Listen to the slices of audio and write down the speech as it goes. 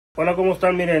Hola, ¿cómo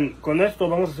están? Miren, con esto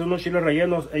vamos a hacer unos chiles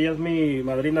rellenos. Ella es mi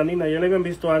madrina Nina. Ya la habían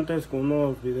visto antes con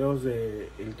unos videos de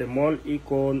el temol y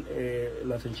con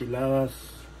las enchiladas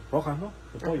rojas, ¿no?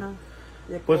 De pollo. Ajá,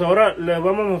 pues ahora les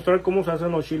vamos a mostrar cómo se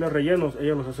hacen los chiles rellenos.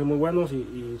 Ella los hace muy buenos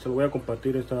y se los voy a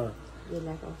compartir esta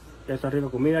rica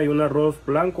comida. Y un arroz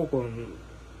blanco con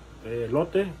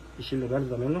elote y chile verde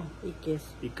también, ¿no? Y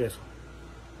queso. Y queso.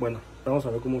 Bueno, vamos a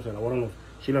ver cómo se elaboran los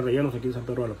chiles rellenos aquí en San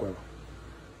Pedro de la Cueva.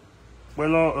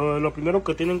 Bueno, lo primero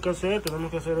que tenemos que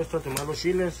hacer es tatemar los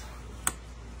chiles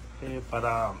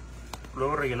para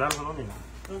luego rellenarlos, ¿no? Mira,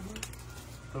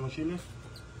 los chiles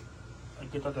hay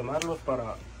que tatemarlos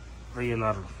para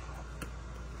rellenarlos.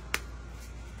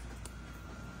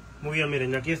 Muy bien,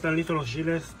 miren, aquí están listos los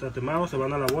chiles tatemados, se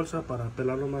van a la bolsa para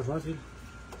pelarlo más fácil.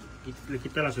 Le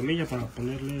quita la semilla para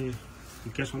ponerle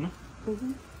el queso, ¿no?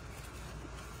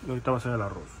 Y ahorita va a ser el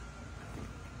arroz.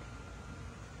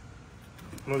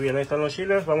 Muy bien, ahí están los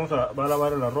chiles. Va a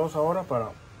lavar el arroz ahora para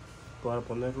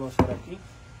ponerlo a hacer aquí.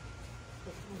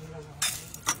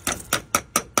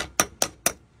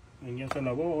 Bien, ya se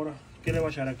lavó ahora. ¿Qué le va a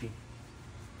echar aquí?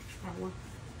 Agua.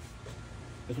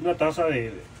 Es una taza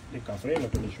de café la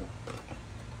que le echó.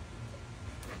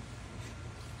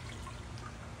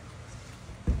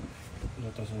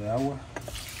 Una taza de agua.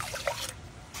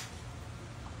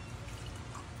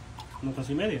 Una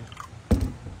taza y media.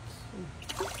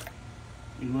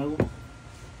 Y luego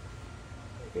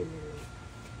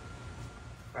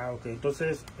ok,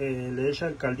 entonces le echa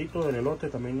el caldito del elote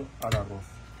también al arroz.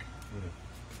 Miren,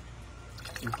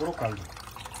 el puro caldo.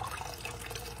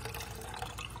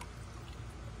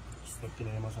 Aquí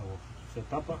le da más sabor. Se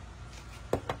tapa.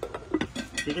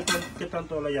 ¿Y qué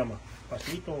tanto la llama?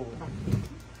 ¿Pasito?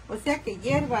 O sea que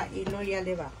hierva y no ya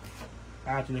le va.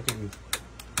 Ah, tiene que hervir.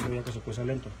 No, ya que se cueza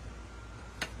lento.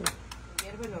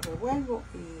 Hierve, lo revuelvo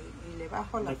y le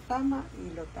bajo la tama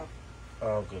y lo tapo.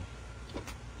 Ah, ok.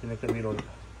 Tiene que hervir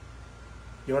ahorita.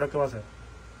 ¿Y ahora qué va a hacer?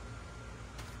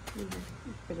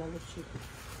 Pelar los chiles.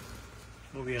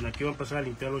 Muy bien, aquí va a empezar a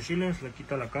limpiar los chiles, le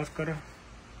quita la cáscara.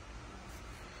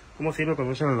 ¿Cómo sirve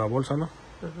cuando echan en la bolsa, no?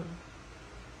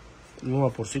 Un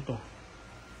vaporcito.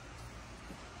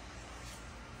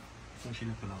 Un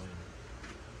chile pelado.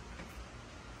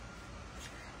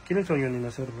 ¿Quién enseñó a Nina a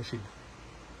hacer los chiles?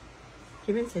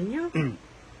 ¿Quién me enseñó?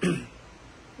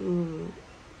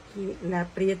 La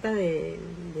prieta de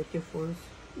tío Fonso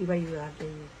iba a ayudarle.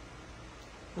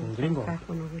 ¿Con gringo?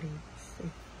 Con los gringos, sí.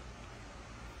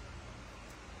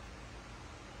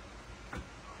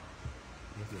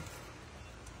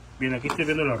 Bien, aquí estoy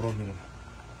viendo el arroz, miren.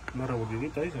 Una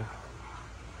revolvidita, dice.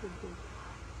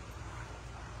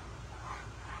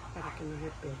 Para que no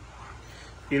se pegue.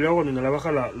 Y luego Nina le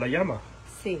baja la llama.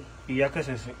 Sí. Y ya que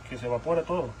se evapore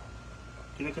todo.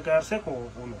 ¿Tiene que quedar seco o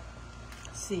no?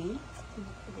 Sí, tiene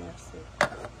que quedar seco.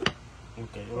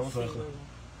 Ok, vamos a dejar.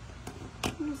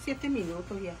 Unos 7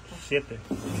 minutos ya está. 7.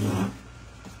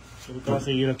 Ahorita va a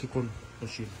seguir aquí con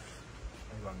los chiles.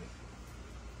 Ahí va, mira.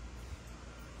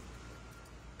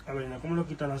 A ver, ¿cómo le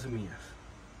quitan las semillas?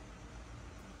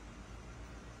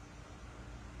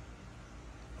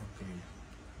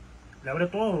 Ok. ¿Le abre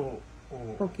todo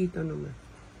o...? Poquito nomás.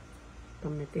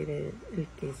 Para meter el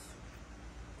queso.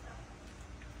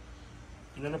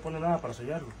 ¿Y no le pone nada para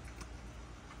sellarlo?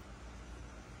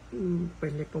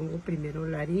 Pues le pongo primero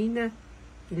la harina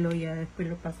y luego ya después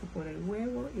lo paso por el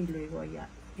huevo y luego ya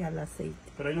el aceite.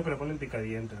 Pero hay uno que le ponen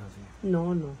picadientes así.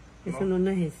 No, eso no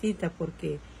necesita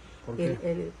porque ¿Por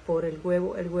qué? por el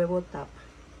huevo tapa.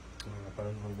 Para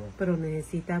el huevo. Pero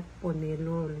necesita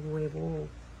ponerlo el huevo,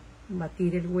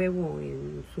 batir el huevo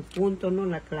en su punto, no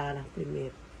la clara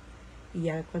primero. Y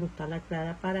ya cuando está la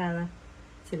clara parada,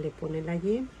 se le pone la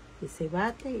yema y se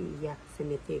bate y ya se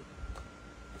mete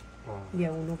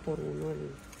ya uno por uno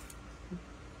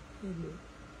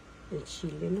el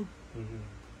chile, ¿no?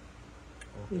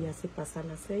 Okay. Y ya se pasa el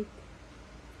aceite.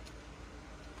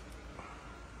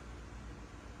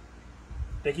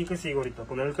 ¿De aquí qué sigue ahorita?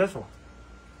 ¿Poner el queso?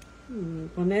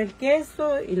 Poner el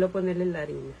queso y luego ponerle la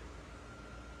harina.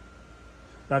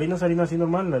 ¿La harina es harina así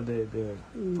normal, la de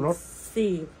flor?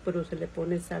 Sí, pero se le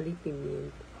pone sal y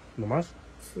pimienta. ¿Nomás?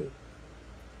 Sí.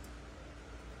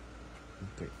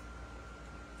 Ok.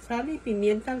 Sal y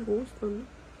pimienta al gusto, ¿no?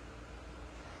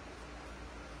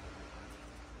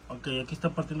 Ok, aquí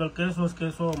está partiendo el queso, es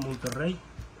queso Monterrey.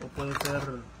 O puede ser,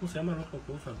 ¿cómo se llama el otro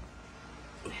que usan?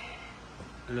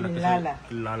 El Lala.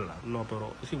 El Lala, no,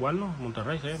 pero es igual, ¿no?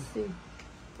 Monterrey, ¿sí? Sí.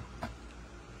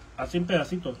 Así en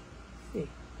pedacitos. Sí.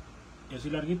 Y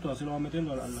así larguito, así lo va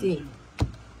metiendo a la sí.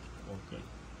 Ok.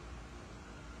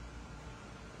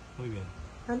 Muy bien.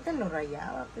 Antes lo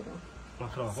rayaba, pero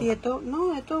 ¿Más trabajo? Sí,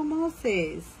 no, de todos modos Ya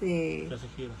se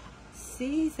gira.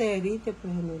 sí se derrite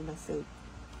pues en el aceite.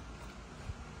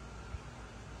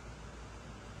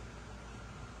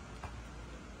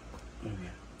 Muy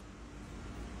bien.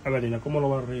 A ver, Dina, ¿cómo lo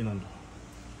vas rellenando?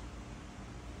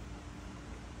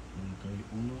 Ok,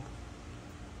 1,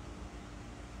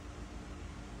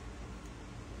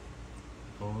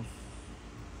 2.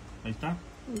 Ahí está.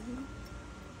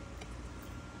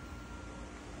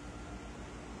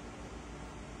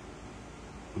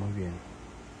 Muy bien.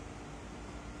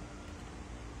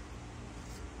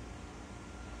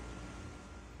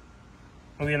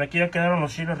 Muy bien, aquí ya quedaron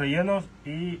los chiles rellenos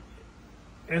y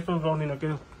estos dos, Nina,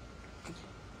 ¿qué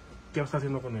está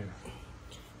haciendo con ellos?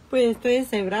 Pues estoy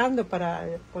deshebrando para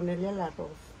ponerle al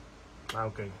arroz. Ah,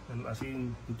 ok. Así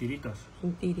en tiritas.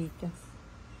 En tiritas.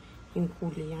 En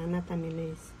juliana también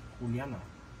es. Juliana.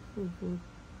 Ujú.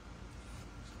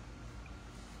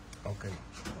 Ok,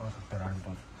 vamos a esperar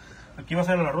entonces. ¿Aquí va a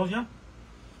ser el arroz ya?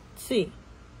 Sí.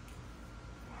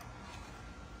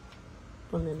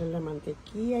 Ponerle la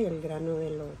mantequilla y el grano de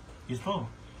elote. ¿Y es todo?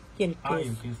 Y el queso. Ah, y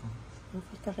el queso. No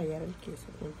falta rallar el queso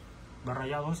también. ¿Va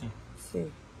rallado ese? Sí.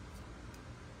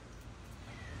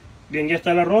 Bien, ya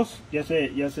está el arroz, ya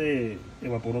se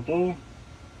evaporó todo.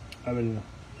 A ver,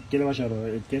 ¿qué le va a echar?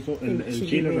 El queso, el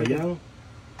chile verde. rallado,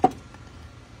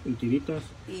 en tiritas,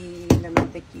 Y la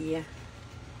mantequilla.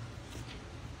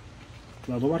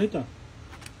 las 2 barritas.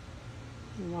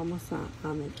 Vamos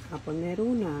a poner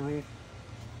una, a ver.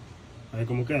 A ver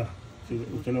cómo queda. Si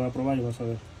usted lo va a probar y va a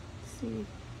saber. Sí.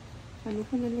 Para no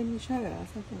ponerle mucha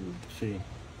grasa también. Sí.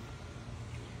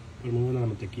 Es muy buena la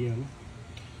mantequilla, ¿no?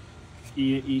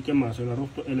 ¿Y qué más? ¿El arroz,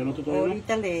 el elote todavía no?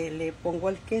 Ahorita le pongo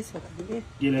el queso también.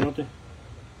 ¿Y el elote?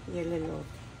 Y el elote.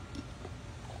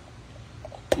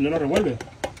 ¿Y no lo revuelve?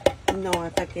 No,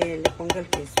 hasta que le ponga el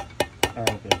queso. Ah,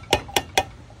 ok.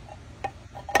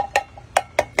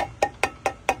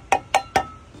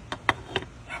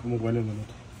 ¿Cómo huele el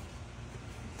elote?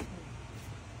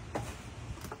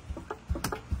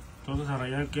 Entonces a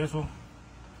rallar el queso.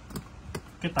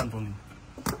 ¿Qué tanto, Nina?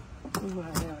 Vamos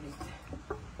a ver ahorita.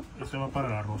 Ese va para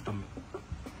el arroz también.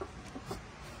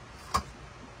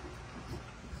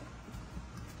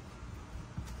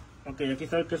 Ok, aquí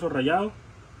está el queso rallado.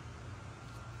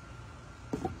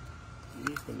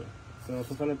 Híjole, no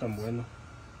se sale tan bueno.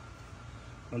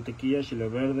 Mantequilla, chile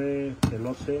verde,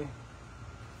 elote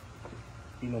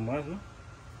y nomás, ¿no?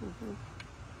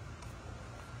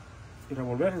 Y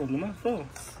revolverlos nomás, todo.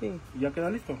 Sí, Y ya queda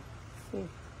listo. sí.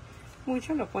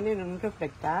 Muchos lo ponen en un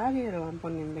refractario, lo van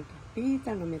poniendo en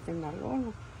capita, lo meten al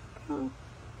horno.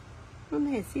 No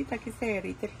necesita que se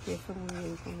derrite el queso muy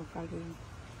bien con lo caliente.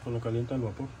 Cuando calienta el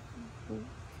vapor.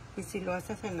 Y si lo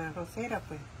haces en la arrocera,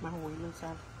 pues más bueno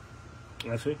sale.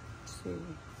 ¿Ah, sí? Sí.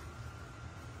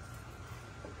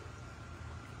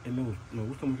 Me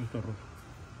gusta mucho este arroz.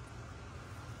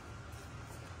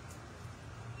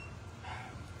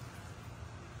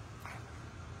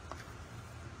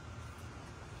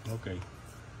 Ok.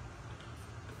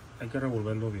 Hay que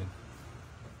revolverlo bien.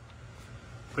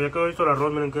 Pues ya quedó listo el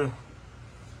arroz, miren qué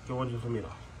bonito se mira.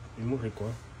 Es muy rico,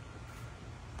 ¿eh?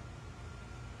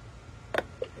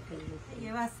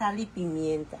 Lleva sal y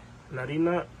pimienta. La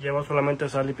harina lleva solamente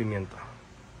sal y pimienta.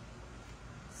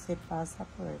 Se pasa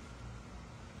por el,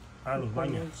 Los con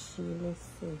baños. el chile,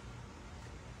 sí.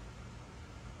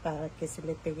 Para que se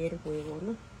le pegue el huevo,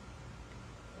 ¿no?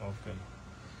 Ok.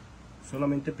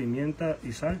 Solamente pimienta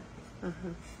y sal. Ajá.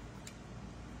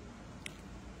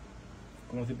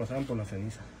 Como si pasaran por la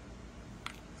ceniza.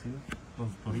 ¿Sí? Los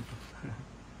toritos.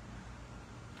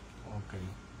 Ok.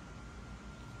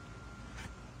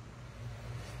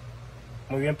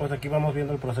 Muy bien, pues aquí vamos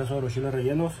viendo el proceso de los chiles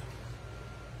rellenos.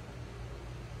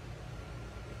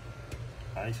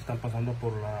 Ahí se están pasando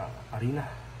por la harina.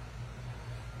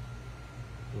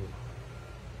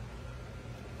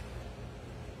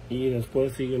 Y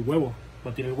después sigue el huevo,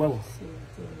 batir el huevo, Sí,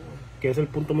 sí. que es el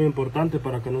punto muy importante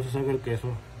para que no se salga el queso.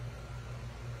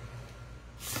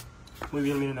 Muy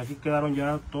bien, miren, aquí quedaron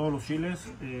ya todos los chiles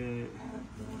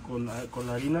con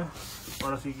la harina.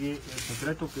 Ahora sigue el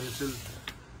secreto, que es el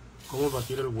cómo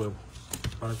batir el huevo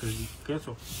para que el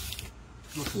queso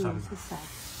no se salga. No se sabe.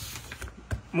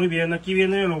 Muy bien, aquí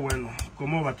viene lo bueno,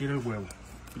 cómo batir el huevo.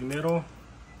 Primero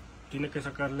tiene que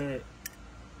sacarle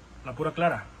la pura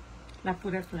clara. La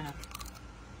pura clara.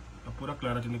 La pura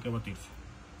clara tiene que batirse.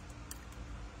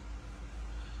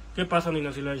 ¿Qué pasa,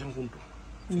 Nina, si la echan junto?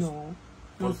 No,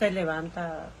 no se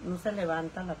levanta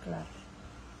la clara.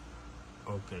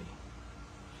 Ok.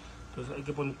 Entonces hay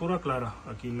que poner pura clara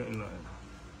aquí en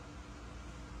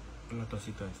la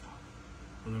tacita esta,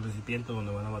 en el recipiente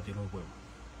donde van a batir los huevos.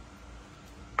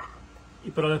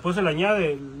 Pero después se le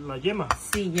añade la yema.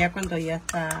 Sí, ya cuando ya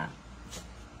está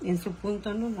en su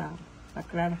punto, ¿no? La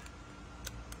clara.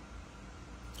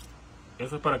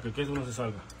 Eso es para que el queso no se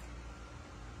salga.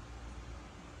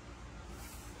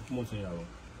 Como sellado.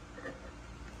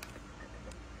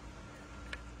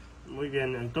 Muy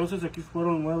bien, entonces aquí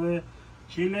fueron 9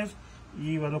 chiles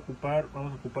y vamos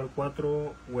a ocupar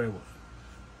 4 huevos.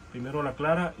 Primero la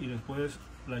clara y después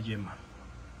la yema.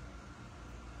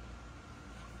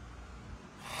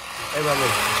 Ahí vamos.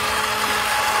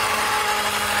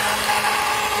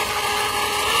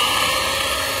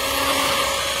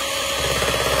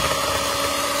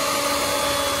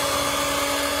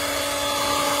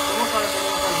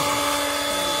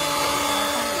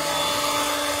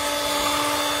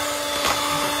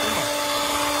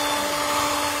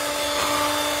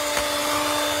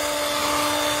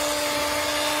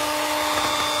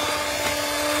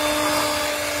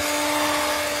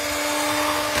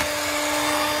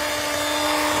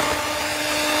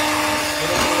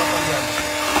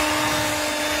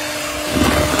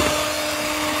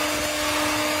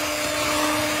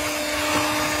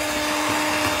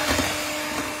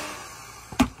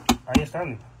 Ahí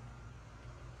están.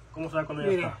 ¿Cómo sabe cuando ya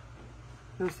Mira, está?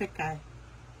 no se cae.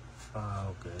 Ah,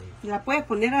 ok. La puedes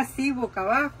poner así, boca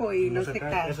abajo y no se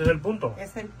cae. Ese es el punto. Ese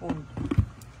es el punto.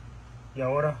 Y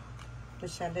ahora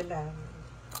Echarle la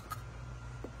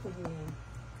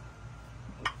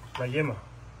yema.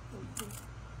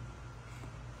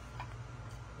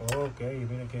 Ok,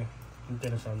 miren qué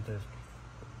interesante esto.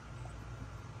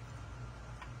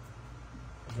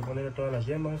 Hay que ponerle todas las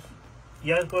yemas. ¿Y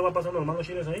ya después va pasando los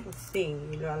chiles ahí? Sí,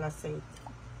 y lo al aceite.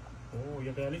 Oh,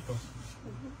 ya queda listo. Ok.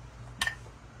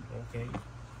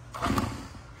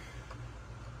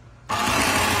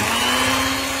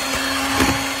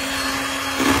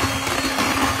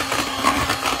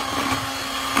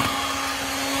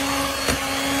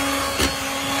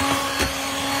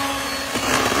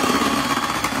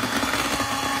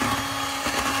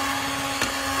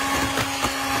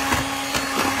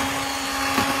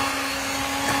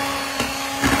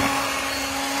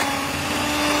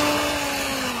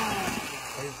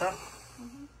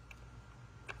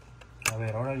 A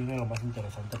ver, ahora viene lo más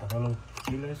interesante, pasar los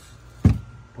chiles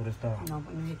por esta... No,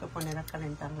 necesito poner a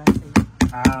calentar el aceite.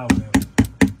 Ah, ok.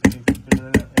 Hay que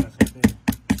tener el aceite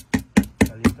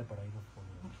caliente para irlo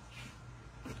poniendo.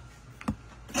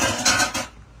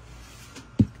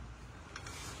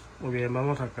 Muy bien,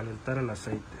 vamos a calentar el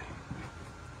aceite.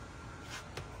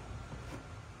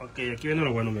 Ok, aquí viene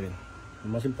lo bueno, miren. Lo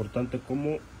más importante,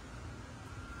 cómo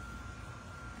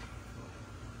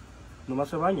nomás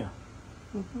se baña.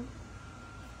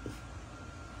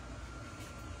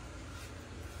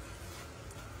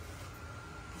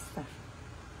 Está.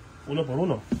 Uno por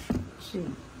uno. Sí,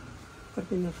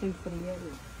 porque no se enfría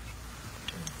el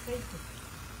aceite.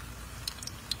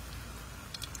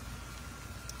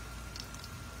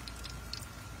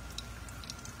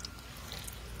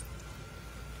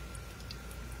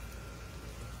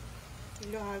 Y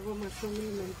lo hago más o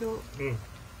menos yo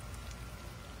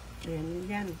en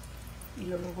llano y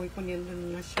lo voy poniendo en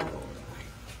una charola.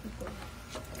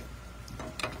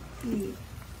 Y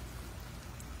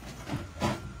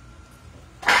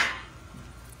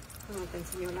como te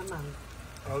enseñó la mano.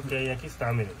 Ok, aquí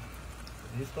está, miren.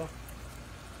 ¿Listo?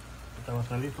 Ahorita va a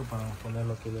estar listo para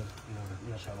ponerlo aquí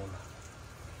en la charola.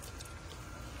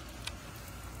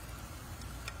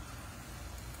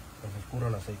 Para que escurra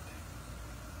el aceite.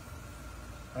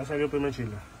 Ahí salió el primer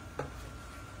chile.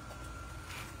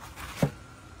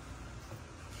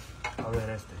 A ver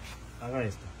este. Haga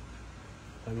este.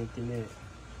 También tiene...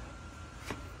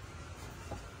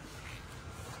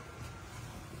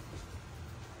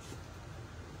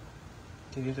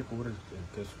 Qué bien se cubre el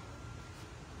queso.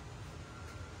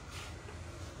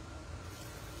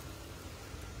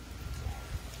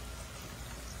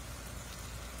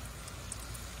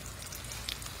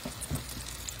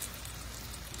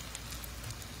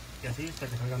 Y así hasta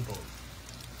que salgan todos.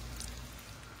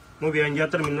 Muy bien, ya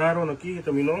terminaron aquí, ya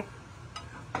terminó.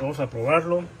 Vamos a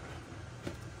probarlo.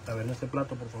 A ver, en este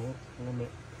plato, por favor, póngame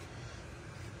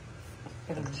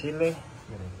el chile.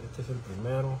 Miren, este es el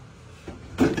primero.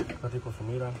 Está rico su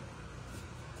mira.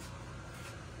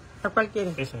 ¿A cuál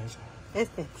quieres? Ese.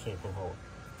 Este. Sí, por favor.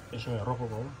 Échame arroz, por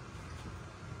favor.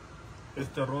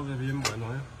 Este arroz es bien bueno,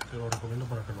 te lo recomiendo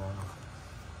para que lo hagan.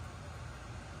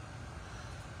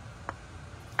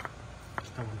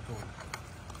 Está bonito.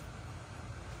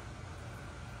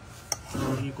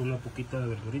 Y con una poquita de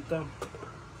verdurita.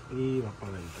 Y va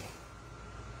para adentro.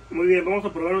 Muy bien, vamos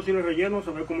a probar los chiles rellenos,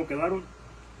 a ver cómo quedaron.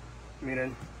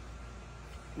 Miren.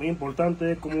 Muy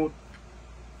importante cómo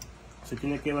se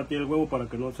tiene que batir el huevo para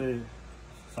que no se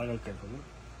salga el queso, ¿no?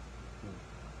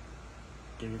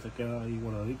 Que se queda ahí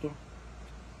guardadito.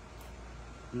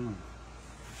 Muy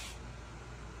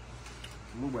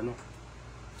bueno.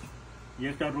 Y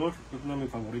este arroz es uno de mis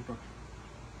favoritos.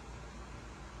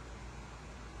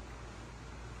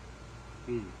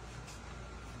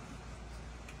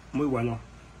 Muy bueno.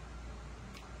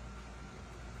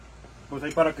 Pues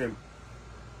ahí para que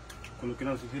cuando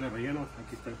quieran sus chiles rellenos,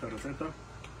 aquí está esta receta.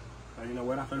 Hay una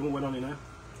buena, está muy buena, Nina.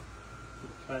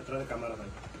 Está detrás de cámaras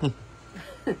ahí.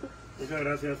 Muchas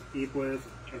gracias. Y pues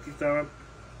aquí está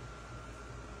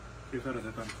esta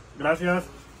receta. Gracias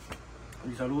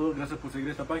y saludos. Gracias por seguir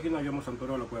esta página.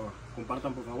 YoAmoSanPedrodelaCueva.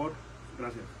 Compartan, por favor.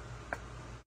 Gracias.